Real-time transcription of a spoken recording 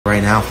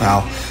right now,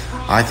 pal.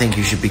 I think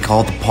you should be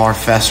called the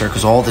Parfessor,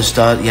 because all this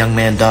young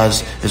man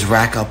does is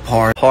rack up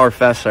par.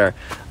 Parfessor.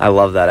 I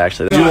love that,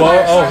 actually.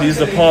 He's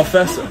the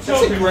Parfessor.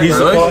 He's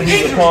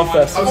the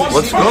Parfessor.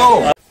 Let's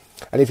go.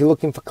 And if you're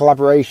looking for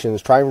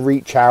collaborations, try and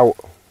reach out.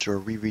 Sure,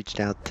 we reached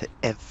out to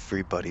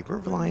everybody. We're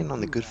relying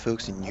on the good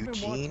folks in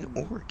Eugene,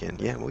 Oregon.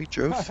 Yeah, we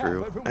drove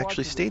through.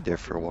 Actually stayed there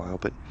for a while,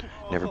 but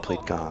never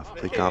played golf.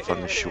 Played golf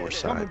on the shore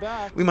side.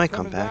 We might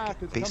come back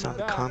based on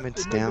the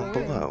comments down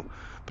below.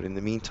 But in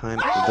the meantime,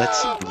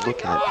 let's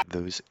look at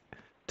those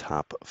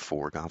top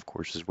 4 golf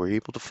courses we're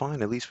able to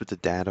find, at least with the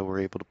data we're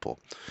able to pull.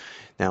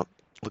 Now,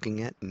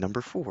 looking at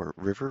number 4,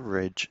 River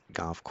Ridge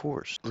Golf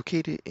Course.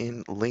 Located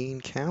in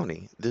Lane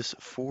County, this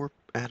 4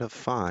 out of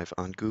 5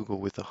 on Google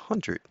with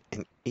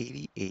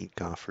 188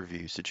 golf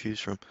reviews to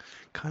choose from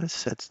kind of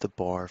sets the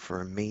bar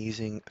for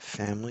amazing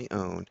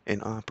family-owned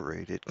and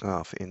operated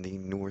golf in the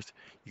North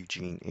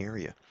Eugene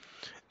area.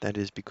 That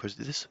is because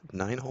this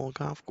 9-hole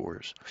golf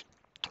course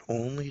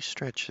only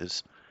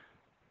stretches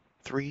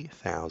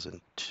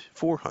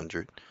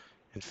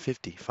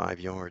 3,455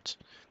 yards.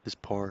 This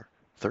par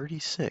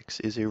 36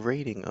 is a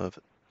rating of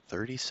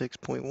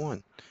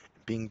 36.1,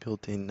 being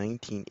built in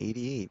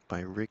 1988 by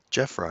Rick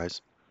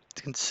Jeffries.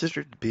 It's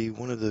considered to be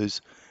one of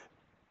those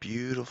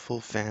beautiful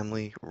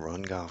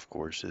family-run golf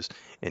courses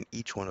in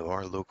each one of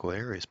our local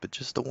areas, but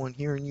just the one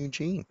here in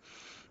Eugene.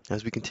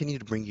 As we continue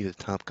to bring you the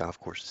top golf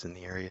courses in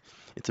the area,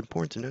 it's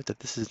important to note that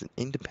this is an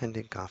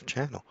independent golf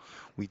channel.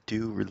 We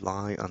do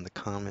rely on the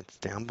comments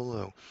down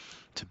below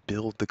to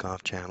build the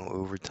golf channel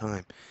over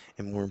time,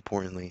 and more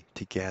importantly,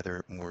 to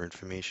gather more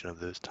information of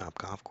those top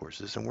golf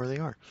courses and where they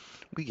are.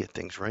 We get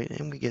things right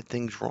and we get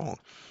things wrong.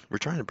 We're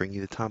trying to bring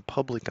you the top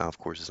public golf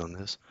courses on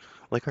this,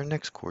 like our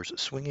next course,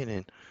 swinging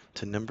in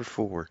to number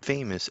 4,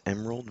 famous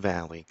Emerald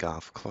Valley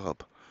Golf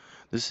Club.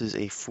 This is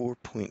a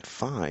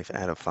 4.5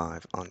 out of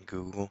 5 on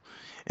Google,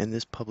 and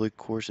this public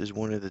course is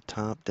one of the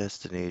top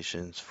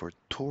destinations for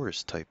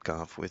tourist-type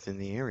golf within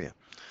the area.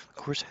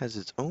 The course has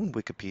its own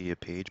Wikipedia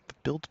page,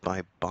 built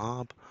by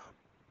Bob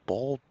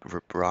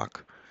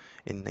Baldrock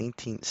in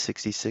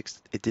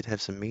 1966. It did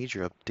have some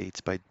major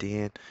updates by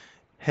Dan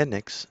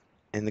Hennix,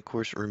 and the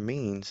course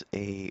remains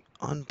a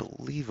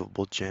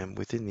unbelievable gem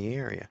within the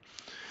area.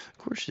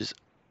 The course is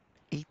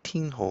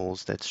 18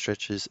 holes that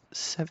stretches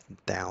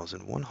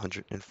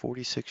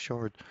 7,146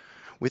 yards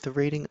with a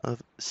rating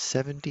of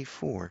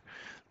 74.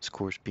 This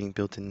course being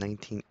built in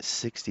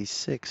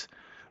 1966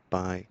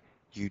 by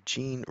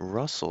Eugene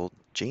Russell,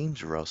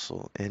 James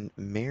Russell, and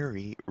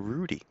Mary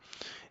Rudy.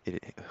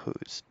 It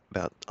hosts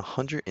about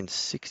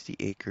 160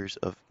 acres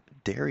of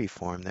dairy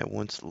farm that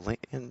once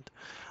land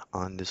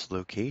on this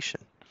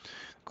location.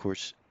 The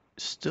course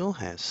still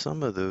has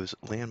some of those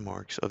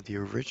landmarks of the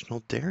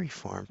original dairy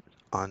farm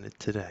on it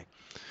today.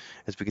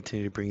 As we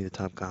continue to bring you the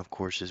top golf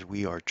courses,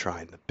 we are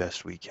trying the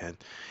best we can,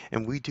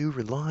 and we do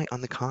rely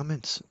on the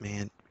comments,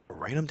 man.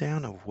 Write them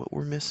down of what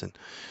we're missing.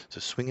 So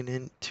swinging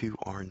into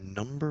our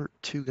number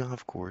 2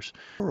 golf course,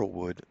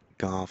 Laurelwood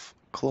Golf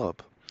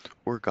Club,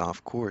 or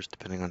golf course,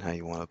 depending on how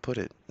you want to put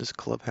it. This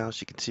clubhouse,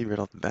 you can see right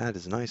off the bat,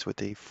 is nice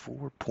with a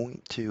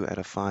 4.2 out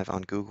of 5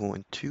 on Google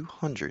and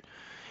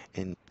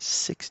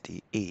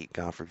 268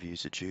 golf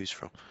reviews to choose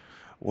from.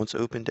 Once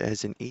opened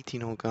as an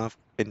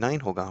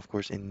 9-hole golf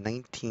course in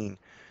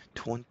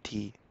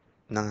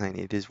 1929,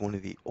 it is one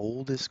of the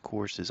oldest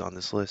courses on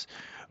this list,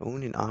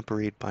 owned and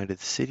operated by the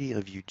city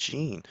of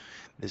Eugene.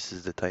 This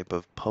is the type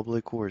of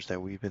public course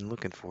that we've been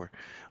looking for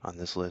on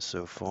this list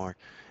so far.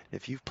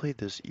 If you've played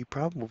this, you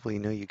probably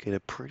know you get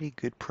a pretty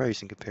good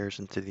price in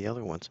comparison to the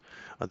other ones,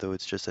 although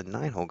it's just a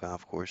 9-hole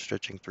golf course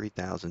stretching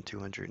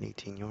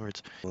 3,218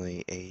 yards.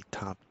 Only a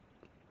top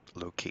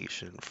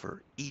location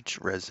for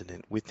each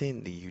resident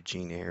within the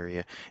Eugene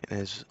area. And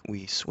as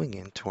we swing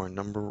into our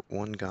number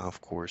 1 golf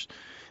course,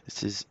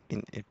 this is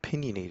an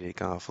opinionated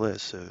golf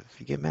list, so if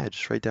you get mad,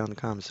 just write down in the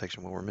comment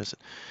section what we're missing.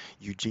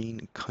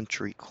 Eugene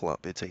Country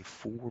Club. It's a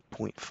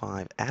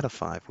 4.5 out of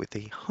 5 with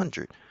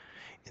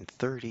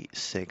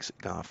 136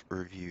 golf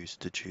reviews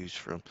to choose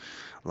from.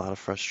 A lot of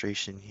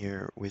frustration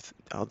here with,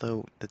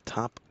 although the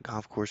top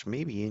golf course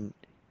may be in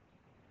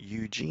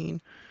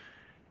Eugene,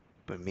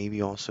 but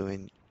maybe also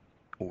in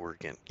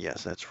Oregon.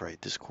 Yes, that's right.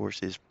 This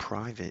course is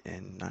private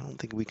and I don't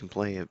think we can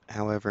play it.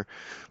 However,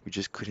 we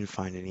just couldn't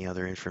find any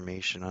other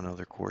information on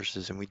other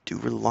courses, and we do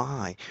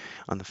rely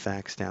on the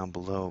facts down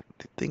below.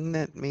 The thing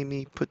that made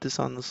me put this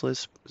on this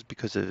list was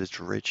because of its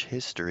rich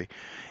history,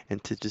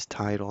 and to just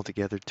tie it all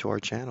together to our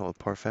channel,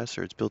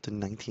 Parfessor. It's built in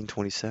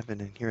 1927,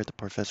 and here at the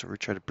Parfessor we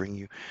try to bring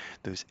you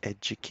those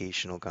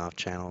educational golf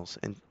channels.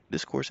 And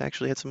this course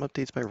actually had some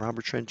updates by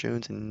Robert Trent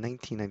Jones in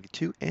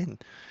 1992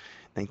 and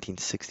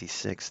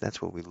 1966.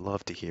 That's what we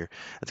love to hear.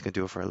 That's going to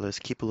do it for our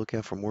list. Keep a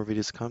lookout for more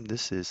videos to come.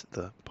 This is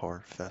the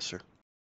Parfessor.